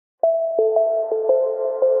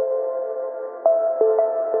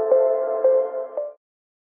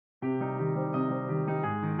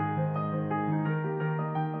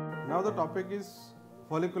the topic is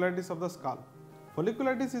folliculitis of the scalp.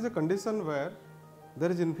 Folliculitis is a condition where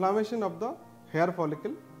there is inflammation of the hair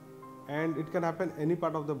follicle, and it can happen any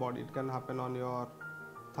part of the body. It can happen on your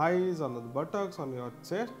thighs, on the buttocks, on your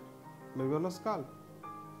chest, maybe on a scalp.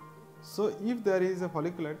 So if there is a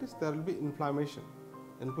folliculitis, there will be inflammation.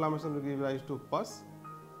 Inflammation will give rise to pus,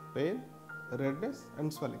 pain, redness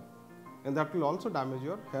and swelling, and that will also damage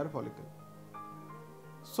your hair follicle.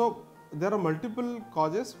 So there are multiple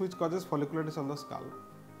causes which causes folliculitis on the scalp.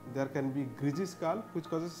 There can be greasy scalp which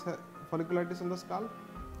causes folliculitis on the scalp.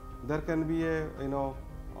 There can be a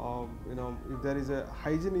if there is a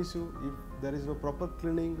hygiene issue, if there is no proper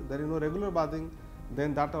cleaning, there is no regular bathing,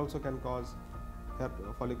 then that also can cause hair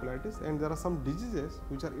folliculitis. And there are some diseases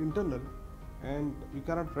which are internal and you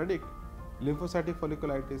cannot predict, lymphocytic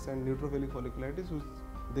folliculitis and neutrophilic folliculitis, which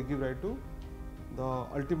they give rise to the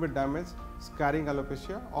ultimate damage, scarring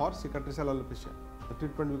alopecia or cicatricial alopecia. The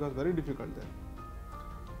treatment becomes very difficult then.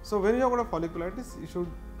 So when you have got a folliculitis, you should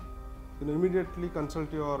immediately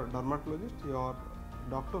consult your dermatologist, your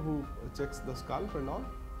doctor who checks the scalp and all,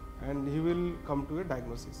 and he will come to a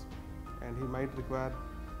diagnosis. And he might require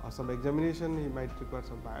some examination, he might require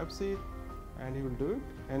some biopsy, and he will do it,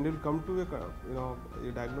 and he will come to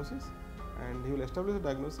a diagnosis, and he will establish a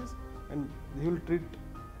diagnosis, and he will treat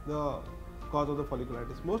the cause of the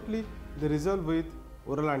folliculitis. Mostly they resolve with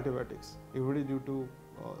oral antibiotics if it is due to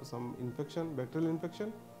some infection, bacterial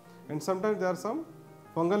infection, and sometimes there are some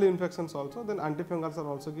fungal infections also, then antifungals are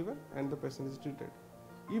also given and the patient is treated.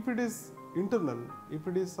 If it is internal, if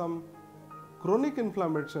it is some chronic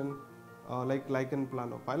inflammation like lichen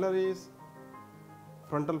planopilaris,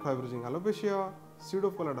 frontal fibrosing alopecia,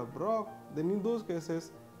 pseudofolate of Brock, then in those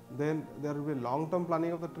cases then there will be long-term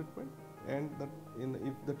planning of the treatment, and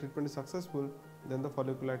if the treatment is successful, then the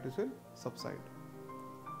folliculitis will subside.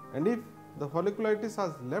 And if the folliculitis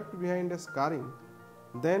has left behind a scarring,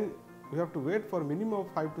 then we have to wait for minimum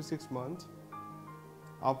of 5 to 6 months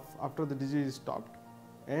after the disease is stopped.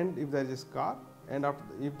 And if there is a scar, and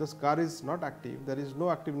if the scar is not active, there is no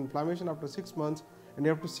active inflammation after 6 months, and you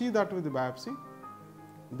have to see that with the biopsy,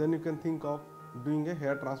 then you can think of doing a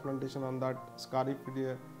hair transplantation on that scar. If it is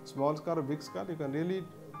a small scar or big scar, you can really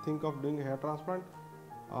think of doing a hair transplant.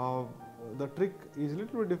 The trick is a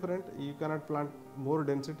little bit different. You cannot plant more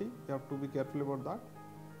density, you have to be careful about that,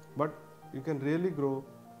 but you can really grow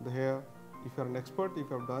the hair. If you are an expert, if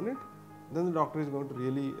you have done it, then the doctor is going to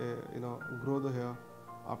really grow the hair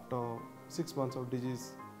after 6 months of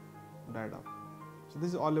disease died up. So this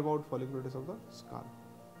is all about folliculitis of the scalp.